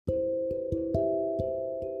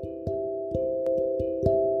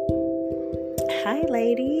Hi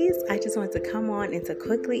ladies, I just want to come on and to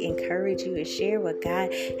quickly encourage you and share what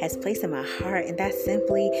God has placed in my heart, and that's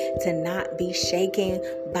simply to not be shaken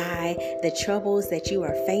by the troubles that you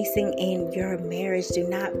are facing in your marriage. Do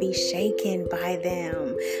not be shaken by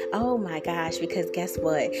them. Oh my gosh, because guess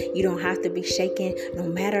what? You don't have to be shaken no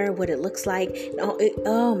matter what it looks like.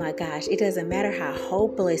 Oh my gosh, it doesn't matter how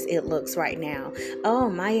hopeless it looks right now. Oh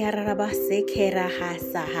my,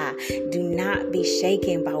 do not be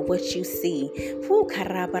shaken by what you see.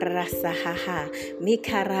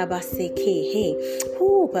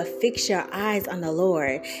 But fix your eyes on the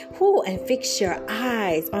Lord. And fix your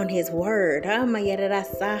eyes on His word.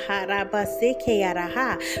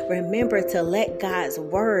 Remember to let God's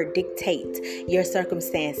word dictate your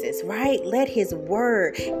circumstances, right? Let His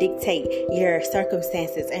word dictate your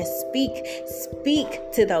circumstances and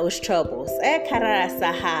speak to those troubles.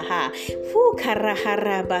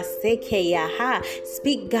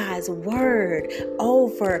 Speak God's word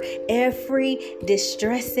over every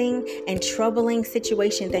distressing and troubling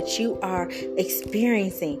situation that you are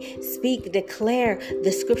experiencing. Declare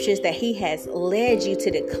the scriptures that He has led you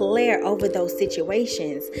to declare over those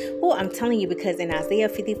situations. I'm telling you, because in Isaiah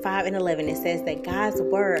 55:11, it says that God's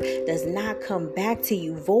word does not come back to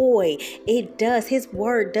you void. It does. His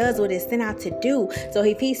word does what it's sent out to do. So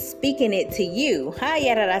if He's speaking it to you,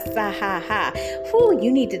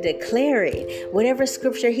 you need to declare it. Whatever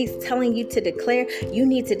scripture He's telling you to declare, you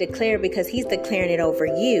need to declare, because He's declaring it over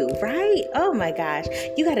you, right? Oh my gosh.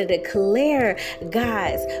 You got to declare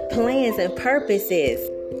God's plans and purposes.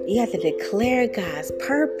 You have to declare God's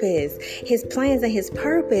purpose, His plans and His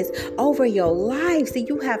purpose over your life. See,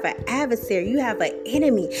 you have an adversary, you have an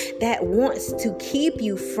enemy that wants to keep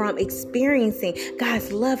you from experiencing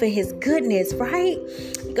God's love and His goodness, right?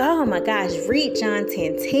 Oh my gosh, read John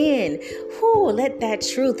 10:10. Let that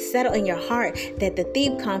truth settle in your heart, that the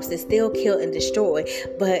thief comes to steal, kill, and destroy.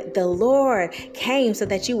 But the Lord came so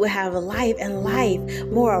that you would have life and life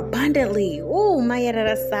more abundantly.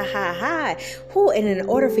 And in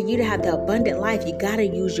order for you to have the abundant life, you got to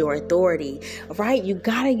use your authority, right? You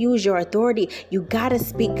got to use your authority. You got to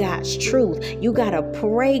speak God's truth. You got to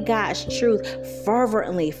pray God's truth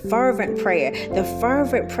fervently, fervent prayer. The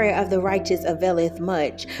fervent prayer of the righteous availeth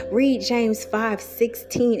much. Read James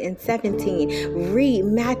 5:16 and 17. Read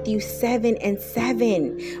Matthew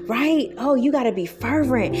 7:7, right? You got to be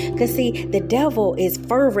fervent, because see, the devil is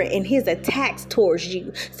fervent in his attacks towards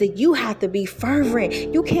you. So you have to be fervent.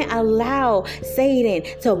 You can't allow Satan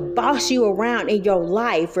to boss you around in your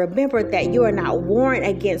life. Remember that you are not warring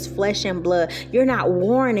against flesh and blood. You're not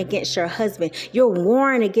warring against your husband. You're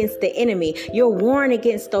warring against the enemy. You're warring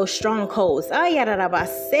against those strongholds.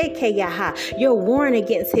 You're warring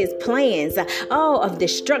against his plans of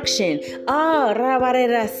destruction. That's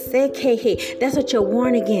what you're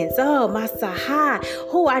warring against.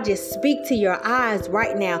 I just speak to your eyes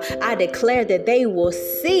right now. I declare that they will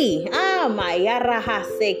see.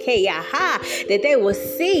 That they will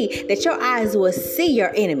see, that your eyes will see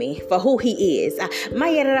your enemy for who he is. And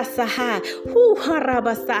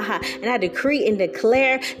I decree and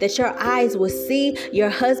declare that your eyes will see your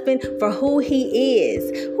husband for who he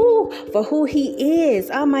is. For who he is.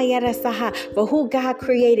 For who God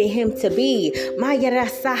created him to be.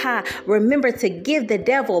 Remember to give the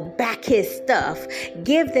devil back his stuff.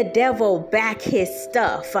 Give the devil back his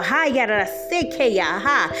stuff.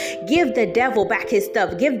 Give the devil back his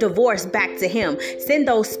stuff. Give divorce back to him. Send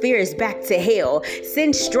those spirits back to hell.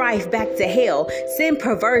 Send strife back to hell. Send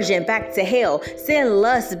perversion back to hell. Send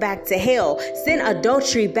lust back to hell. Send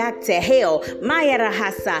adultery back to hell.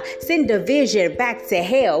 Send division back to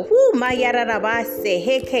hell.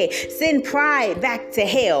 Send pride back to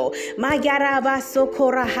hell.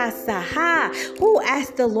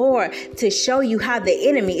 Ask the Lord to show you how the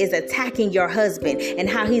enemy is attacking your husband, and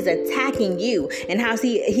how he's attacking you, and how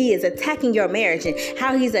he is attacking your marriage, and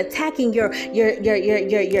how he's attacking your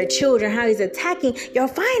children, how he's attacking your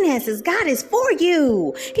finances. God is for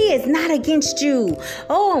you. He is not against you.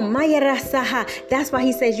 That's why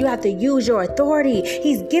he says you have to use your authority.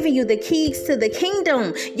 He's giving you the keys to the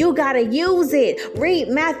kingdom. You got to use it. Read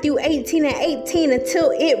Matthew 18:18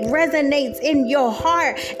 until it resonates in your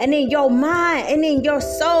heart and in your mind and in your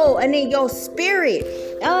soul and in your spirit.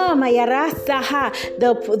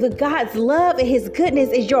 The God's love and His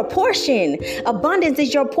goodness is your portion. Abundance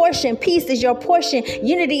is your portion. Peace is your portion.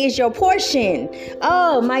 Unity is your portion.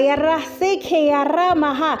 Don't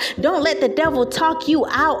let the devil talk you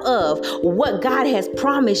out of what God has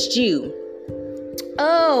promised you.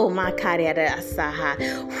 Oh, my kararasaha.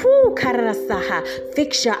 Whoo, kararasaha.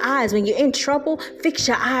 Fix your eyes. When you're in trouble, fix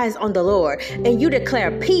your eyes on the Lord. And you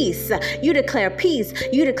declare peace. You declare peace.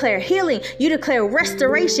 You declare healing. You declare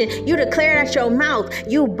restoration. You declare it at your mouth.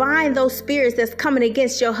 You bind those spirits that's coming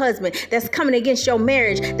against your husband, that's coming against your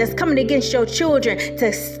marriage, that's coming against your children,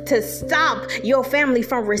 to stop your family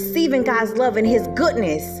from receiving God's love and his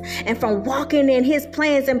goodness, and from walking in his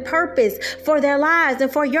plans and purpose for their lives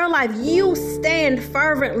and for your life. You stand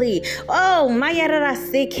fervently. Oh,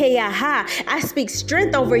 I speak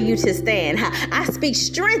strength over you to stand. I speak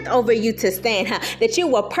strength over you to stand. That you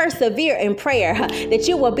will persevere in prayer. That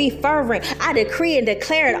you will be fervent. I decree and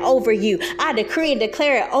declare it over you. I decree and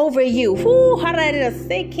declare it over you.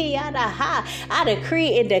 I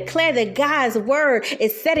decree and declare that God's word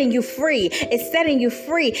is setting you free. It's setting you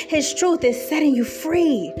free. His truth is setting you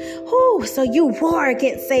free. So you war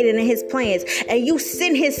against Satan and his plans, and you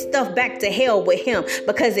send his stuff back to hell with him,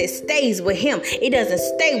 because it stays with him. It doesn't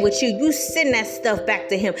stay with you. You send that stuff back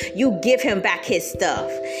to him. You give him back his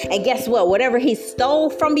stuff. And guess what? Whatever he stole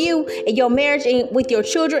from you in your marriage, and with your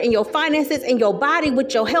children, in your finances, in your body,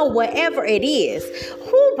 with your health, whatever it is,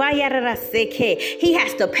 he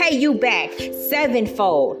has to pay you back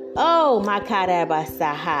sevenfold. Oh, my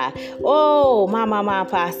karabasaha. Oh, mama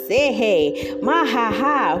pasehe.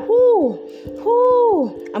 Mahaha.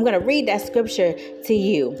 I'm going to read that scripture to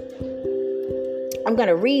you. I'm going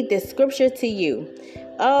to read this scripture to you.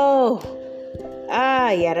 Oh,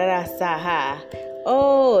 yararasaha.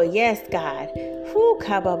 Oh, yes, God.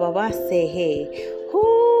 Kabababasehe.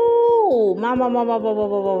 Mama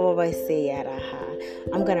say yaraha.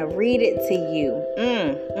 I'm going to read it to you.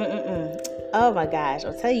 Oh my gosh.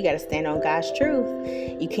 I'll tell you, you got to stand on God's truth.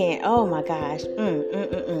 You can't. Oh my gosh.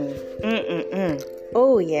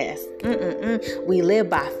 Oh, yes. We live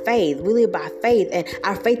by faith. We live by faith. And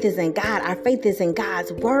our faith is in God. Our faith is in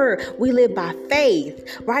God's word. We live by faith,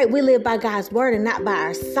 right? We live by God's word and not by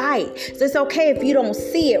our sight. So it's okay if you don't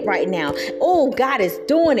see it right now. Oh, God is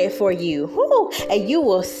doing it for you. And you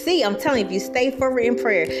will see. I'm telling you, if you stay fervent in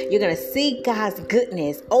prayer, you're going to see God's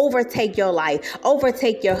goodness overtake your life,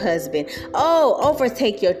 overtake your husband. Oh,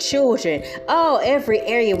 overtake your children. Oh, every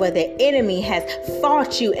area where the enemy has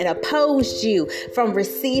fought you and opposed you from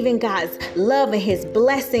receiving God's love and his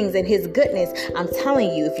blessings and his goodness. I'm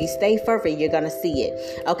telling you, if you stay fervent, you're going to see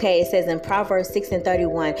it. Okay, it says in Proverbs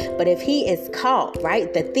 6:31, but if he is caught,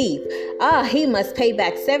 right, the thief, he must pay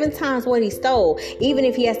back 7 times what he stole, even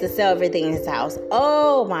if he has to sell everything in his house.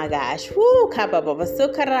 Oh my gosh.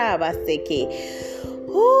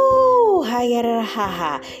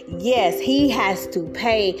 Yes, he has to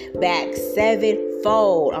pay back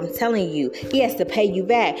 7-fold. I'm telling you, he has to pay you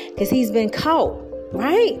back because he's been caught.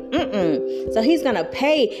 Right? So he's going to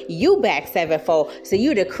pay you back 7-fold. So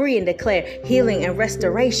you decree and declare healing and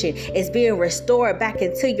restoration is being restored back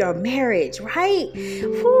into your marriage, right?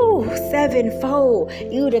 7-fold.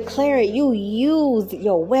 You declare it. You use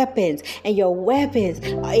your weapons, and your weapons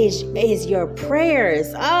is your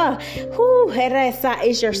prayers.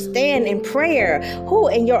 Is your stand in prayer.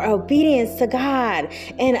 And your obedience to God,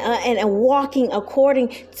 and walking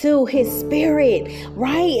according to his spirit,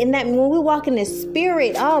 right? And that when we walk in the spirit,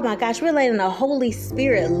 oh my gosh, we're letting the Holy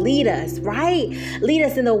Spirit lead us, right? Lead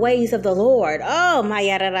us in the ways of the Lord. Oh,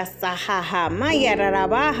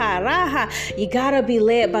 you gotta be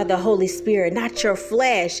led by the Holy Spirit, not your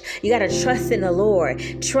flesh. You gotta trust in the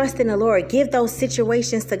Lord. Trust in the Lord. Give those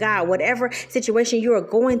situations to God. Whatever situation you are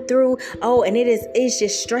going through, and it's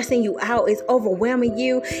just stressing you out. It's overwhelming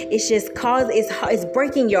you. It's just it's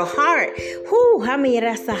breaking your heart.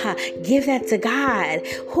 Give that to God.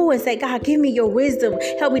 And say, God, give me your wisdom.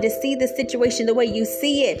 Help me to see the situation the way you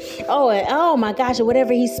see it. Oh my gosh,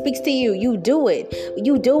 whatever he speaks to you, you do it.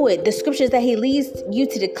 You do it. The scriptures that he leads you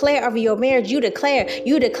to declare over your marriage, you declare,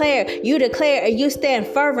 and you stand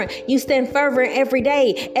fervent. You stand fervent every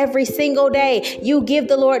day, every single day. You give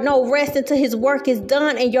the Lord no rest until his work is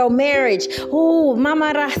done in your marriage.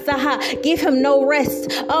 Give him no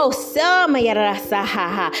rest.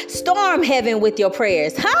 Storm heaven with your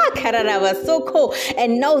prayers. So cool.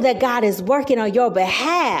 And know that God is working on your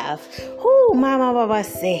behalf.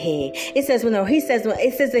 It says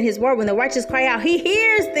it says in his word, when the righteous cry out, he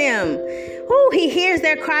hears them. He hears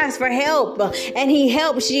their cries for help, and he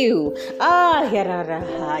helps you.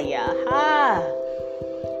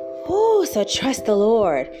 So trust the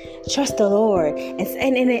Lord. Trust the Lord.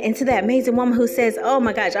 And to that amazing woman who says, oh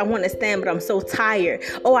my gosh, I want to stand, but I'm so tired.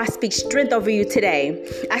 Oh, I speak strength over you today.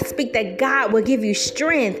 I speak that God will give you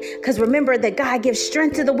strength. Because remember that God gives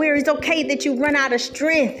strength to the weary. It's okay that you run out of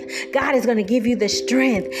strength. God is going to give you the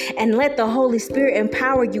strength. And let the Holy Spirit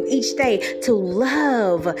empower you each day to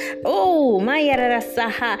love. Oh,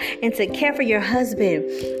 and to care for your husband.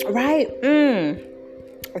 Right?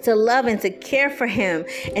 To love and to care for him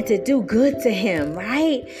and to do good to him,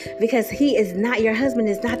 right? Because your husband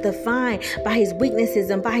is not defined by his weaknesses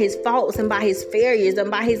and by his faults and by his failures and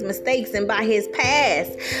by his mistakes and by his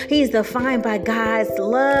past. He's defined by God's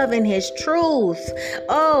love and his truth.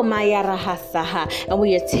 Oh, my yarahasaha. And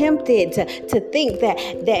we are tempted to think that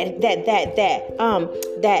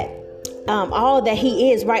all that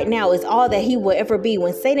he is right now is all that he will ever be.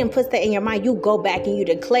 When Satan puts that in your mind, you go back and you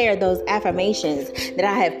declare those affirmations that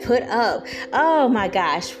I have put up. Oh my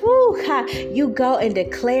gosh. Woo, you go and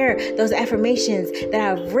declare those affirmations that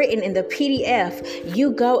I've written in the PDF.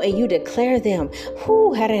 You go and you declare them.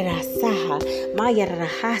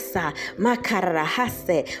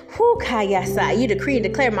 You decree and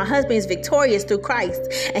declare, my husband is victorious through Christ,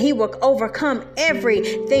 and he will overcome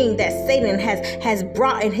everything that Satan has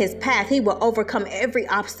brought in his path. He will overcome every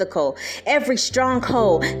obstacle, every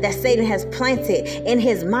stronghold that Satan has planted in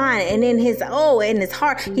his mind and in his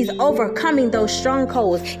heart. He's overcoming those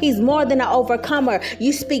strongholds. He's more than an overcomer.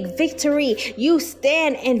 You speak victory. You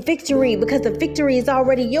stand in victory because the victory is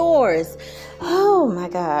already yours. Oh my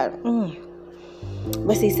God.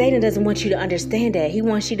 But see, Satan doesn't want you to understand that. He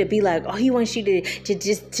wants you to be like, he wants you to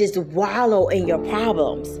just wallow in your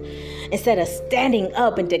problems, instead of standing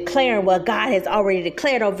up and declaring what God has already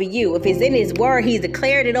declared over you. If it's in his word, he's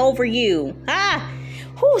declared it over you.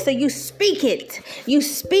 So you speak it. You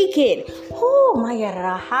speak it.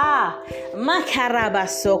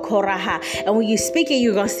 And when you speak it,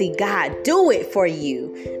 you're going to see God do it for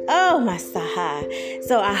you. Oh, my saha.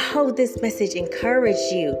 So I hope this message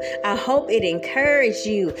encouraged you. I hope it encouraged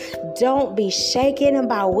you. Don't be shaken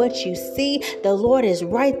about what you see. The Lord is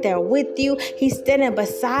right there with you. He's standing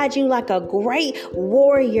beside you like a great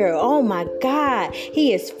warrior. Oh, my God.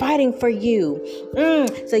 He is fighting for you.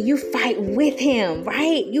 So you fight with him,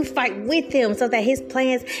 right? You fight with him so that his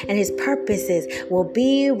plans and his purposes will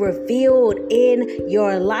be revealed in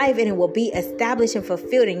your life, and it will be established and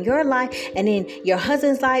fulfilled in your life and in your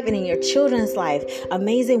husband's life and in your children's life.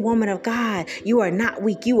 Amazing woman of God, you are not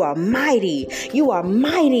weak. You are mighty. You are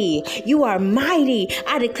mighty. You are mighty.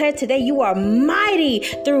 I declare today you are mighty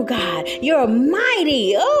through God. You're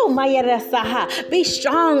mighty. Oh, Mayarasaha. Be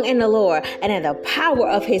strong in the Lord and in the power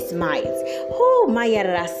of his might. Oh,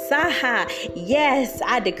 Mayarasaha. Yes,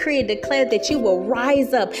 I decree and declare that you will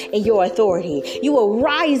rise up in your authority. You will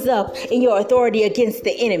rise up in your authority against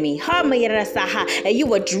the enemy. And you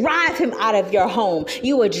will drive him out of your home.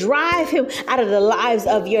 You will drive him out of the lives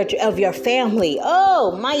of your family.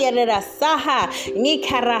 Oh,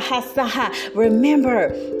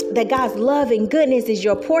 remember that God's love and goodness is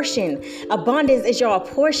your portion. Abundance is your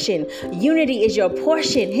portion. Unity is your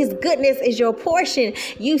portion. His goodness is your portion.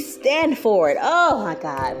 You stand for it. Oh my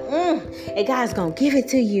God. And God's going to give it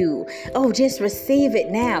to you. Oh, just receive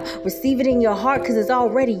it now. Receive it in your heart because it's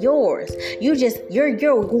already yours.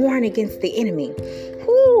 You're warned against the enemy.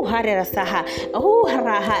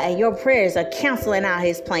 And your prayers are canceling out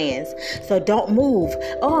his plans. So don't move.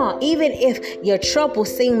 Even if your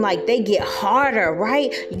troubles seem like they get harder,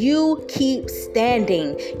 right? You keep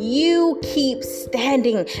standing. You keep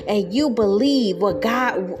standing, and you believe what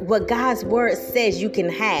God's word says you can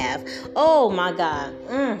have. Oh my God.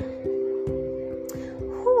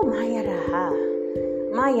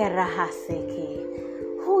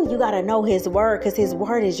 You got to know his word, because his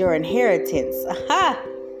word is your inheritance.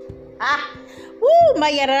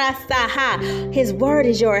 His word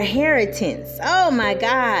is your inheritance. Oh my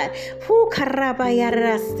God. So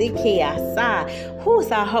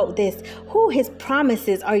I hope his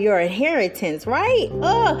promises are your inheritance, right?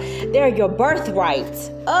 They're your birthright.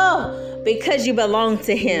 Because you belong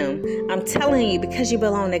to him. I'm telling you, because you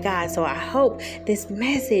belong to God. So I hope this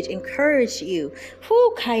message encouraged you. I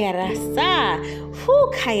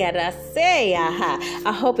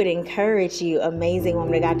hope it encouraged you, amazing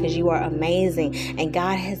woman of God, because you are amazing. And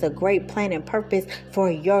God has a great plan and purpose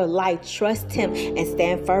for your life. Trust him and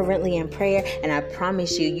stand fervently in prayer. And I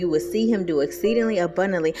promise you, you will see him do exceedingly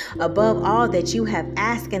abundantly above all that you have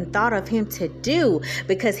asked and thought of him to do,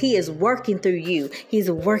 because he is working through you.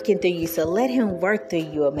 He's working through you. So let him work through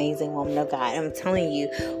you, amazing woman of God. I'm telling you.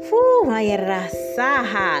 Whoo,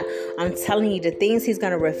 I'm telling you, the things he's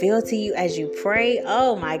going to reveal to you as you pray.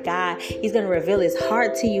 Oh my God. He's going to reveal his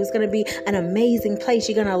heart to you. It's going to be an amazing place.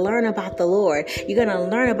 You're going to learn about the Lord. You're going to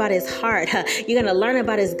learn about his heart. You're going to learn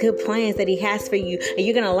about his good plans that he has for you. And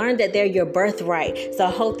you're going to learn that they're your birthright. So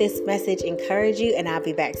I hope this message encouraged you, and I'll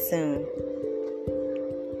be back soon.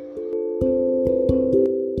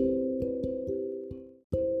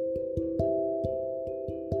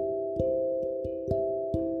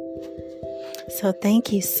 So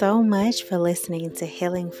thank you so much for listening to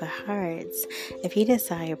Healing for Hearts. If you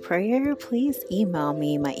desire prayer, please email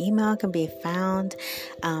me. My email can be found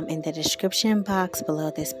in the description box below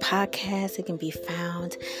this podcast. It can be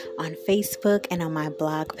found on Facebook and on my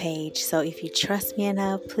blog page. So if you trust me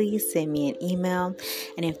enough, please send me an email.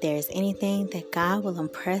 And if there's anything that God will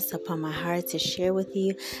impress upon my heart to share with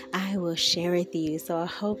you, I will share with you. So I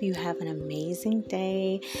hope you have an amazing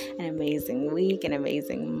day, an amazing week, an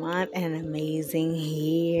amazing month, and an amazing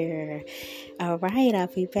year. All right, I'll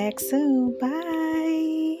be back soon. Bye.